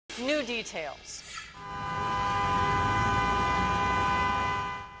New details.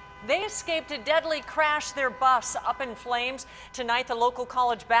 They escaped a deadly crash, their bus up in flames. Tonight, the local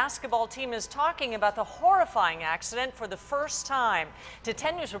college basketball team is talking about the horrifying accident for the first time. To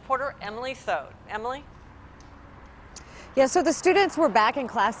 10 News reporter Emily Thode. Emily? Yeah, so the students were back in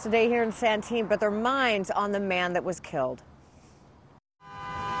class today here in Santee, but their minds on the man that was killed.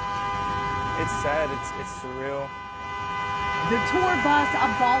 It's sad, it's surreal. The tour bus,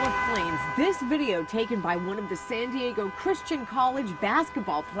 a ball of flames. This video taken by one of the San Diego Christian College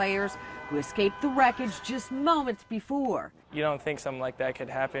basketball players who escaped the wreckage just moments before. You don't think something like that could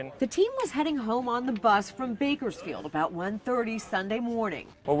happen. The team was heading home on the bus from Bakersfield about 1:30 Sunday morning.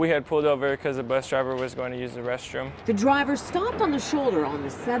 Well, we had pulled over because the bus driver was going to use the restroom. The driver stopped on the shoulder on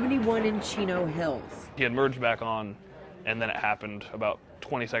the 71 in Chino Hills. He had merged back on, and then it happened about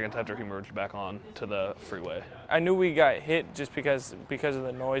 20 seconds after he merged back on to the freeway. I knew we got hit just because of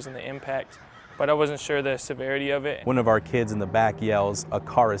the noise and the impact, but I wasn't sure the severity of it. One of our kids in the back yells, "A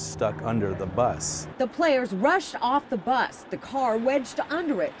car is stuck under the bus." The players rushed off the bus, the car wedged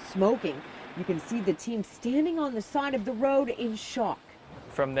under it, smoking. You can see the team standing on the side of the road in shock.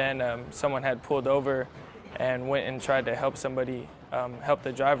 From then, someone had pulled over and went and tried to help somebody, help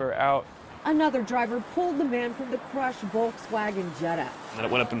the driver out. Another driver pulled the man from the crushed Volkswagen Jetta. And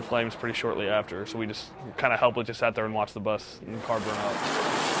it went up in flames pretty shortly after, so we just kind of helpless just sat there and watched the bus and the car burn up.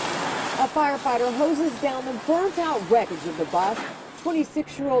 A firefighter hoses down the burnt-out wreckage of the bus.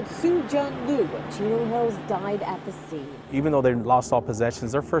 26-year-old Soo Jun Lu of Chino Hills died at the scene. Even though they lost all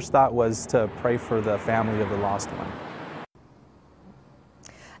possessions, their first thought was to pray for the family of the lost one.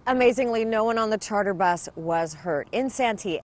 Amazingly, no one on the charter bus was hurt. In Santee,